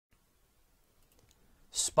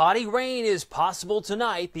Spotty rain is possible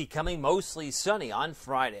tonight, becoming mostly sunny on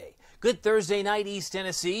Friday. Good Thursday night, East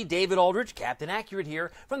Tennessee. David Aldridge, Captain Accurate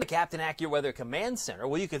here from the Captain Accurate Weather Command Center.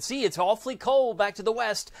 Well, you can see it's awfully cold back to the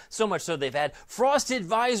west, so much so they've had frost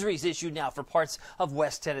advisories issued now for parts of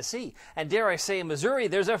West Tennessee. And dare I say in Missouri,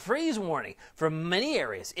 there's a freeze warning for many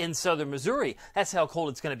areas in southern Missouri. That's how cold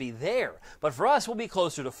it's going to be there. But for us, we'll be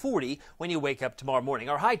closer to 40 when you wake up tomorrow morning.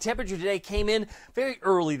 Our high temperature today came in very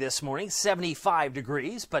early this morning, 75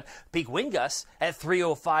 degrees, but peak wind gusts at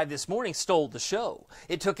 3:05 this morning stole the show.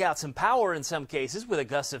 It took out some power in some cases with a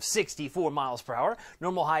gust of 64 miles per hour.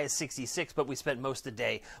 Normal high is 66, but we spent most of the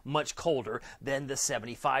day much colder than the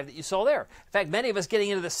 75 that you saw there. In fact, many of us getting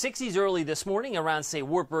into the 60s early this morning around, say,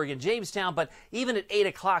 Wartburg and Jamestown, but even at 8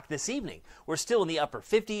 o'clock this evening, we're still in the upper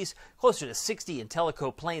 50s, closer to 60 in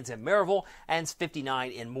Tellico Plains and Maryville, and 59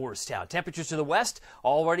 in Morristown. Temperatures to the west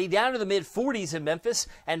already down to the mid-40s in Memphis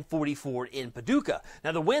and 44 in Paducah.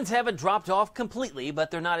 Now, the winds haven't dropped off completely, but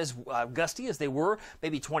they're not as gusty as they were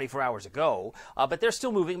maybe 24 hours ago, but they're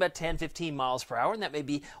still moving about 10-15 miles per hour, and that may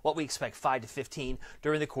be what we expect 5 to 15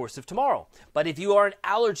 during the course of tomorrow. But if you are an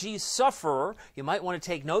allergy sufferer, you might want to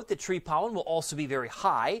take note that tree pollen will also be very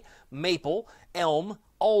high. Maple, elm,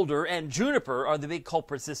 alder, and juniper are the big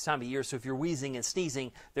culprits this time of year, so if you're wheezing and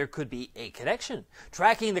sneezing, there could be a connection.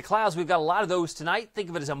 Tracking the clouds, we've got a lot of those tonight. Think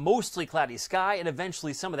of it as a mostly cloudy sky, and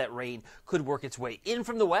eventually some of that rain could work its way in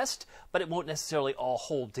from the west, but it won't necessarily all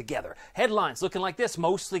hold together. Headlines looking like this: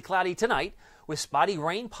 mostly cloudy tonight, with spotty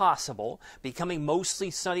rain possible, becoming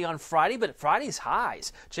mostly sunny on Friday, but Friday's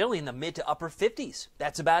highs generally in the mid to upper 50s.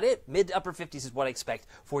 That's about it. Mid to upper 50s is what I expect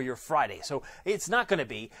for your Friday. So it's not going to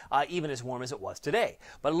be even as warm as it was today.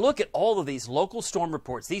 But look at all of these local storm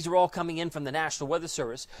reports. These are all coming in from the National Weather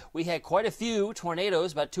Service. We had quite a few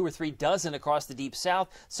tornadoes, about 2 or 3 dozen across the deep south,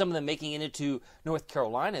 some of them making it into North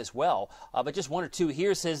Carolina as well. But just 1 or 2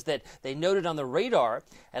 here says that they noted on the radar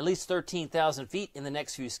at least 13,000 feet in the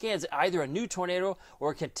next few scans, either a new tornado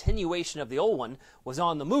or a continuation of the old one was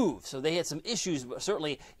on the move. So they had some issues,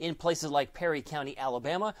 certainly in places like Perry County,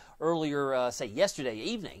 Alabama, earlier, say yesterday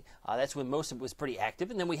evening. That's when most of it was pretty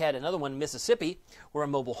active. And then we had another one in Mississippi where a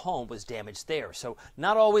mobile home was damaged there. So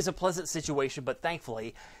not always a pleasant situation, but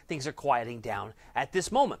thankfully things are quieting down at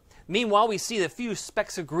this moment. Meanwhile, we see a few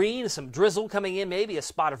specks of green, some drizzle coming in, maybe a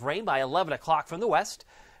spot of rain by 11 o'clock from the west.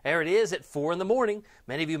 There it is at 4 in the morning.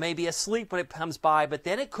 Many of you may be asleep when it comes by, but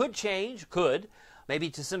then it could change, maybe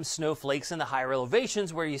to some snowflakes in the higher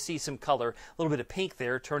elevations where you see some color, a little bit of pink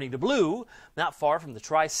there turning to blue, not far from the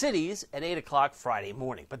Tri-Cities at 8 o'clock Friday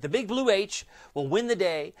morning. But the big blue H will win the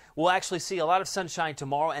day. We'll actually see a lot of sunshine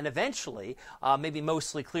tomorrow and eventually maybe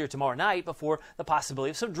mostly clear tomorrow night before the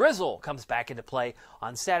possibility of some drizzle comes back into play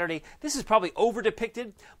on Saturday. This is probably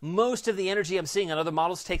over-depicted. Most of the energy I'm seeing on other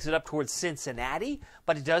models takes it up towards Cincinnati,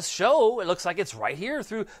 but it does show, it looks like it's right here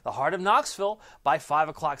through the heart of Knoxville by 5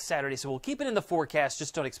 o'clock Saturday. So we'll keep it in the forecast.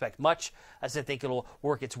 Just don't expect much, as I think it'll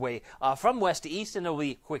work its way from west to east, and it'll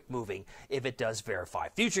be quick moving if it does verify.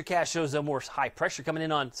 Futurecast shows a more high pressure coming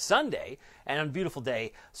in on Sunday, and on a beautiful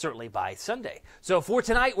day, certainly by Sunday. So for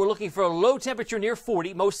tonight, we're looking for a low temperature near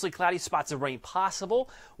 40, mostly cloudy, spots of rain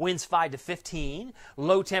possible, winds 5 to 15,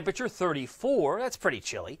 low temperature 34, that's pretty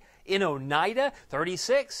chilly. In Oneida,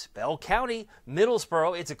 36, Bell County,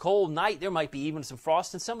 Middlesboro, it's a cold night. There might be even some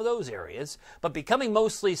frost in some of those areas. But becoming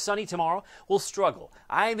mostly sunny tomorrow, we'll struggle.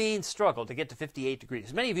 I mean struggle to get to 58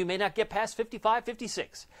 degrees. Many of you may not get past 55,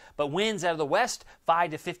 56. But winds out of the west,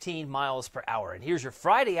 5 to 15 miles per hour. And here's your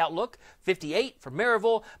Friday outlook. 58 for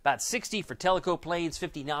Maryville, about 60 for Tellico Plains,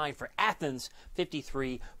 59 for Athens,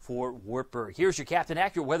 53 for Wartburg. Here's your Captain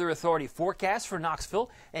Accurate Weather Authority forecast for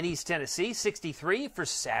Knoxville and East Tennessee. 63 for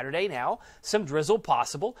Saturday now. Some drizzle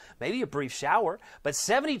possible, maybe a brief shower. But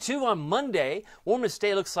 72 on Monday. Warmest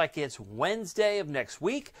day looks like it's Wednesday of next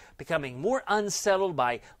week, becoming more unsettled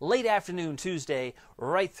by late afternoon Tuesday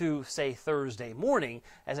right through, say, Thursday morning,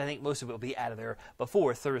 as I think most of it will be out of there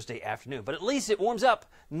before Thursday afternoon. But at least it warms up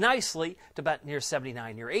nicely to about near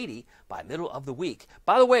 79, near 80 by middle of the week.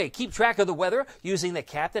 By the way, keep track of the weather using the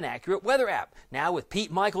Captain Accurate Weather app. Now with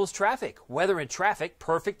Pete Michaels Traffic. Weather and traffic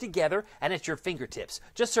perfect together and at your fingertips.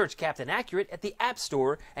 Just search Captain Accurate at the App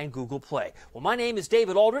Store and Google Play. Well, my name is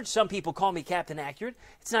David Aldridge. Some people call me Captain Accurate.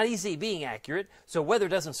 It's not easy being accurate, so weather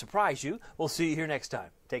doesn't surprise you. We'll see you here next time.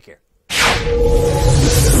 Take care.